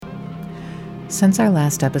Since our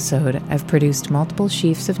last episode, I've produced multiple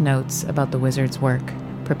sheafs of notes about the wizard's work,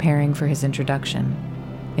 preparing for his introduction.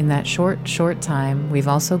 In that short time, we've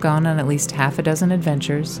also gone on at least half a dozen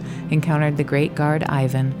adventures, encountered the great guard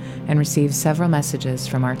Ivan, and received several messages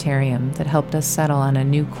from Arterium that helped us settle on a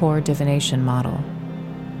new core divination model.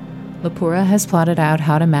 Lapurra has plotted out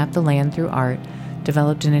how to map the land through art,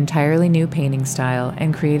 developed an entirely new painting style,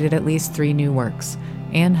 and created at least 3 new works,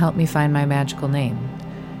 and helped me find my magical name.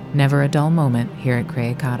 Never a dull moment here at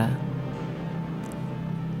Creacata.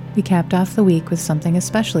 We capped off the week with something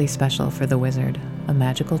especially special for the wizard, a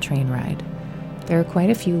magical train ride. There are quite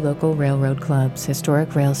a few local railroad clubs,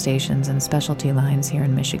 historic rail stations, and specialty lines here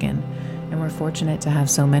in Michigan, and we're fortunate to have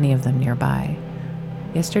so many of them nearby.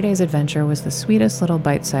 Yesterday's adventure was the sweetest little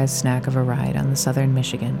bite-sized snack of a ride on the southern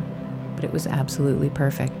Michigan, but it was absolutely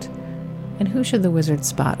perfect. And who should the wizard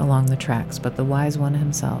spot along the tracks but the wise one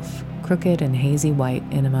himself, crooked and hazy white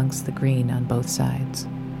in amongst the green on both sides.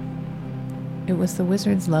 It was the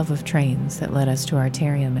wizard's love of trains that led us to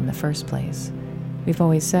Arterium in the first place. We've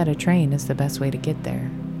always said a train is the best way to get there.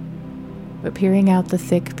 But peering out the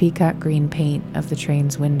thick peacock green paint of the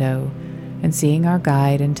train's window and seeing our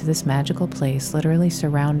guide into this magical place literally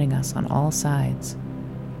surrounding us on all sides,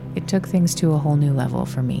 it took things to a whole new level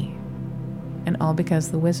for me. And all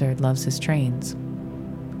because the wizard loves his trains.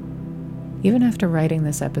 Even after writing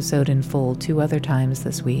this episode in full 2 other times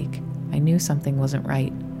this week, I knew something wasn't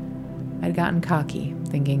right. I'd gotten cocky,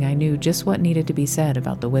 thinking I knew just what needed to be said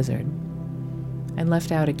about the wizard. I'd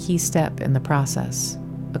left out a key step in the process,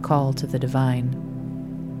 a call to the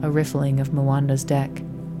divine, a riffling of Mwanda's deck,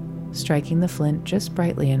 striking the flint just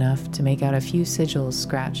brightly enough to make out a few sigils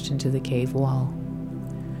scratched into the cave wall.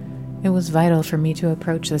 It was vital for me to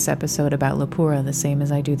approach this episode about Lapurra the same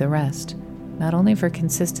as I do the rest, not only for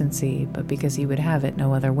consistency, but because he would have it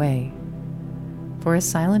no other way. For as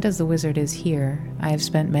silent as the wizard is here, I have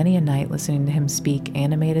spent many a night listening to him speak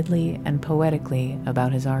animatedly and poetically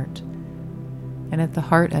about his art. And at the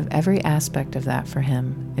heart of every aspect of that for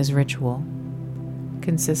him is ritual.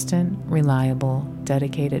 Consistent, reliable,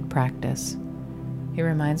 dedicated practice. It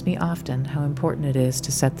reminds me often how important it is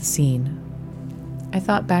to set the scene. I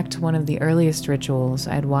thought back to one of the earliest rituals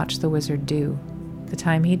I'd watched the wizard do, the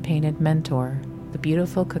time he'd painted Mentor, the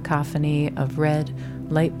beautiful cacophony of red,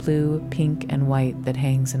 light blue, pink, and white that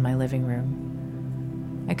hangs in my living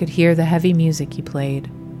room. I could hear the heavy music he played,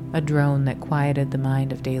 a drone that quieted the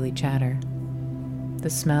mind of daily chatter. The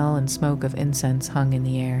smell and smoke of incense hung in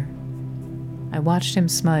the air. I watched him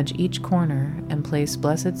smudge each corner and place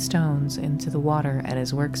blessed stones into the water at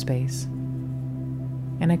his workspace.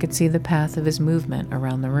 And I could see the path of his movement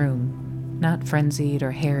around the room, not frenzied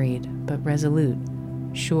or harried, but resolute,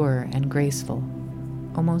 sure and graceful,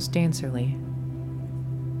 almost dancerly.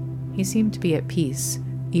 He seemed to be at peace,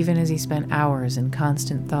 even as he spent hours in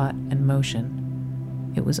constant thought and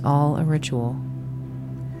motion. It was all a ritual.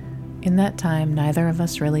 In that time, neither of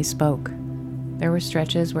us really spoke. There were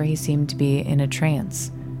stretches where he seemed to be in a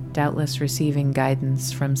trance, doubtless receiving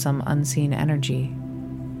guidance from some unseen energy.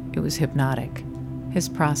 It was hypnotic. His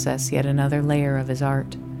process yet another layer of his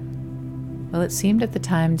art. While it seemed at the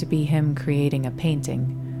time to be him creating a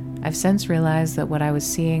painting, I've since realized that what I was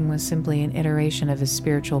seeing was simply an iteration of his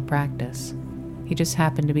spiritual practice. He just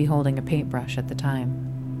happened to be holding a paintbrush at the time.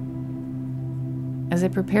 As I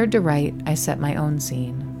prepared to write, I set my own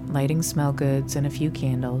scene, lighting smell goods and a few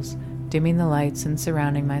candles, dimming the lights and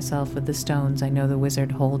surrounding myself with the stones I know the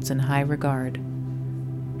wizard holds in high regard.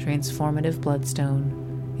 Transformative bloodstone,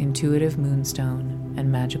 intuitive moonstone, and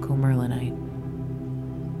magical merlinite.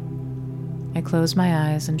 I closed my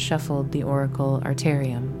eyes and shuffled the oracle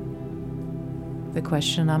Arterium. The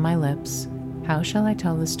question on my lips, how shall I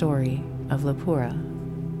tell the story of Lapurra?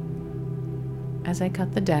 As I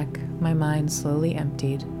cut the deck, my mind slowly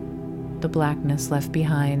emptied. The blackness left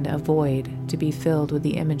behind a void to be filled with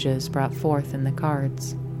the images brought forth in the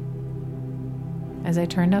cards. As I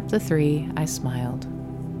turned up the 3, I smiled.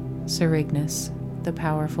 Serignus, the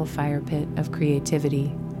powerful fire pit of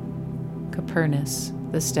creativity. Capernus,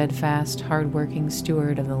 the steadfast, hard-working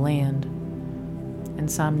steward of the land. And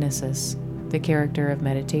Somnisus, the character of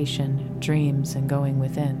meditation, dreams, and going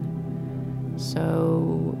within.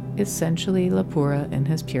 So, essentially Lapurra in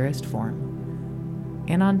his purest form.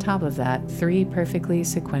 And on top of that, 3 perfectly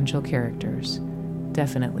sequential characters.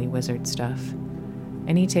 Definitely wizard stuff.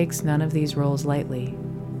 And he takes none of these roles lightly.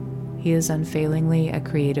 He is unfailingly a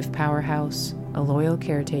creative powerhouse, a loyal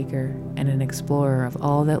caretaker, and an explorer of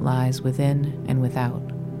all that lies within and without.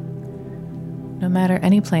 No matter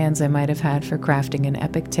any plans I might have had for crafting an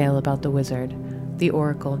epic tale about the wizard, the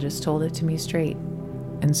oracle just told it to me straight,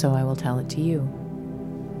 and so I will tell it to you.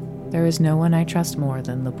 There is no one I trust more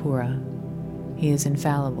than Lapurra. He is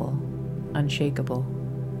infallible, unshakable.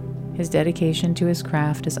 His dedication to his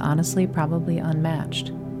craft is honestly probably unmatched,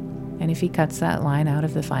 and if he cuts that line out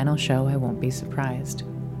of the final show, I won't be surprised.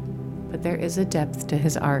 But there is a depth to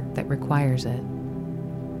his art that requires it.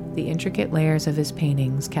 The intricate layers of his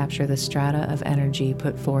paintings capture the strata of energy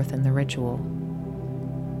put forth in the ritual.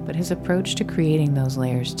 But his approach to creating those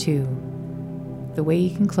layers too, the way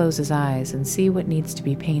he can close his eyes and see what needs to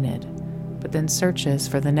be painted, but then searches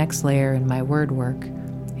for the next layer in my word work,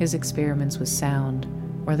 his experiments with sound,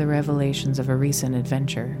 or the revelations of a recent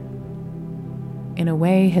adventure. In a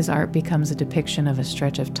way, his art becomes a depiction of a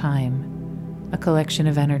stretch of time, a collection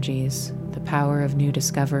of energies, the power of new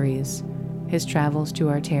discoveries, his travels to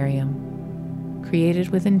Artarium, created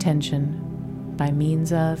with intention, by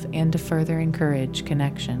means of and to further encourage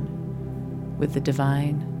connection with the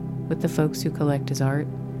divine, with the folks who collect his art,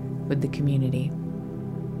 with the community.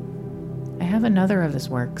 I have another of his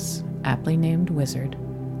works, aptly named Wizard,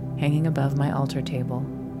 hanging above my altar table.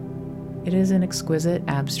 It is an exquisite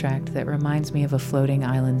abstract that reminds me of a floating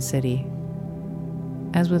island city.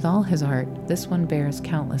 As with all his art, this one bears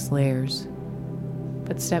countless layers.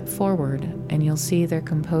 But step forward and you'll see they're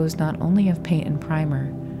composed not only of paint and primer,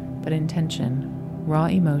 but intention, raw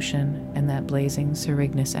emotion, and that blazing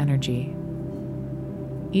Serignus energy.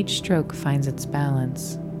 Each stroke finds its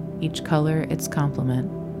balance, each color its complement.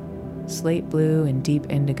 Slate blue and deep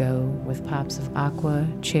indigo with pops of aqua,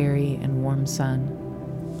 cherry, and warm sun,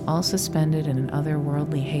 all suspended in an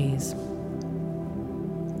otherworldly haze.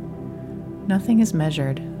 Nothing is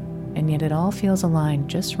measured, and yet it all feels aligned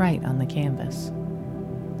just right on the canvas.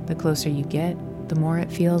 The closer you get, the more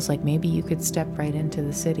it feels like maybe you could step right into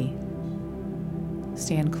the city.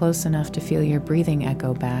 Stand close enough to feel your breathing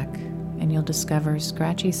echo back, and you'll discover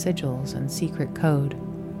scratchy sigils and secret code.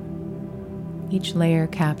 Each layer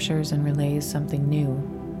captures and relays something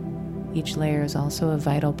new. Each layer is also a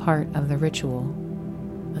vital part of the ritual,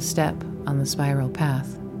 a step on the spiral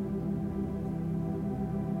path.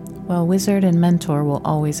 While Wizard and Mentor will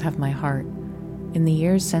always have my heart, in the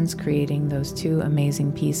years since creating those two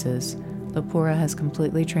amazing pieces, Lapurra has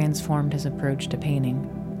completely transformed his approach to painting.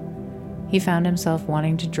 He found himself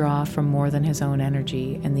wanting to draw from more than his own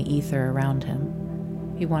energy and the ether around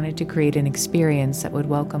him. He wanted to create an experience that would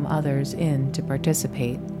welcome others in to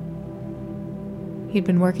participate. He'd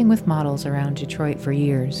been working with models around Detroit for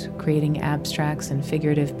years, creating abstracts and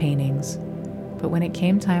figurative paintings. But when it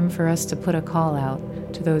came time for us to put a call out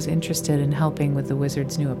to those interested in helping with the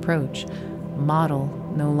Wizard's new approach, model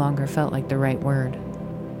no longer felt like the right word.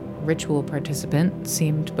 Ritual participant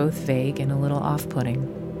seemed both vague and a little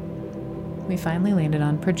off-putting. We finally landed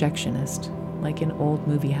on projectionist, like in old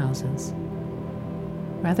movie houses.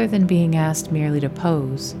 Rather than being asked merely to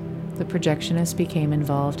pose, the projectionist became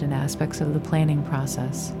involved in aspects of the planning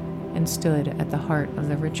process and stood at the heart of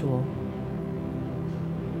the ritual.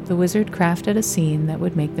 The Wizard crafted a scene that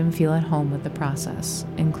would make them feel at home with the process,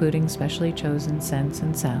 including specially chosen scents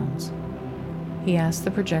and sounds. He asked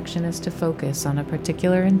the projectionist to focus on a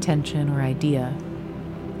particular intention or idea,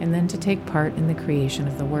 and then to take part in the creation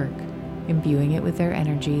of the work, imbuing it with their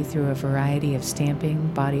energy through a variety of stamping,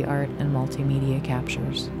 body art, and multimedia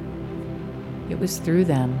captures. It was through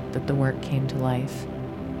them that the work came to life,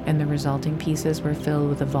 and the resulting pieces were filled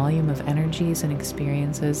with a volume of energies and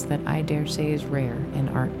experiences that I dare say is rare in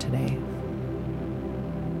art today.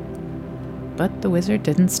 But the Wizard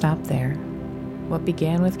didn't stop there. What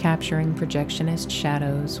began with capturing projectionist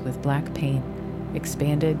shadows with black paint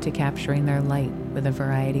expanded to capturing their light with a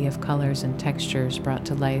variety of colors and textures brought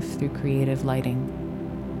to life through creative lighting.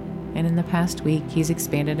 And in the past week, he's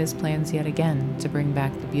expanded his plans yet again to bring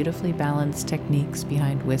back the beautifully balanced techniques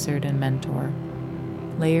behind Wizard and Mentor,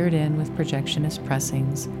 layered in with projectionist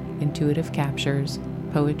pressings, intuitive captures,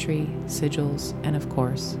 poetry, sigils, and of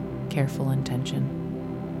course, careful intention.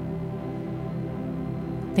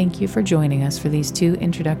 Thank you for joining us for these 2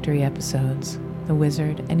 introductory episodes. The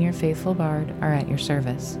Wizard and your faithful bard are at your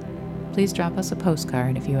service. Please drop us a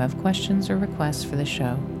postcard if you have questions or requests for the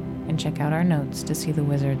show, and check out our notes to see the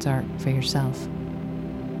Wizard's art for yourself.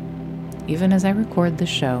 Even as I record this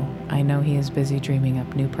show, I know he is busy dreaming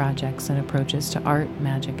up new projects and approaches to art,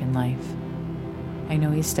 magic, and life. I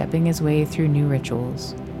know he's stepping his way through new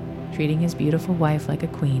rituals, treating his beautiful wife like a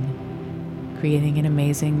queen, creating an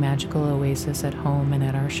amazing magical oasis at home and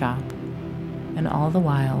at our shop, and all the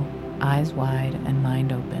while, eyes wide and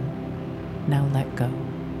mind open. Now let go.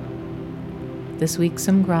 This week's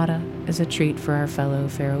Grata is a treat for our fellow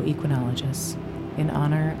ferroequinologists in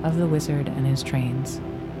honor of the Wizard and his trains.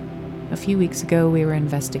 A few weeks ago, we were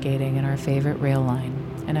investigating in our favorite rail line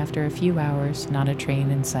and after a few hours, not a train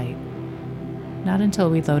in sight. Not until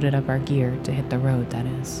we loaded up our gear to hit the road, that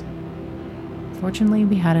is. Fortunately,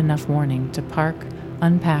 we had enough warning to park,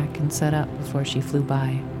 unpack, and set up before she flew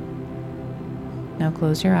by. Now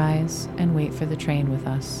close your eyes and wait for the train with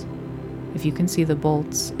us. If you can see the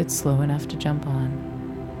bolts, it's slow enough to jump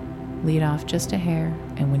on. Lead off just a hair,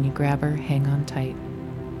 and when you grab her, hang on tight.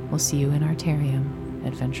 We'll see you in our terrarium,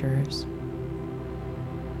 adventurers.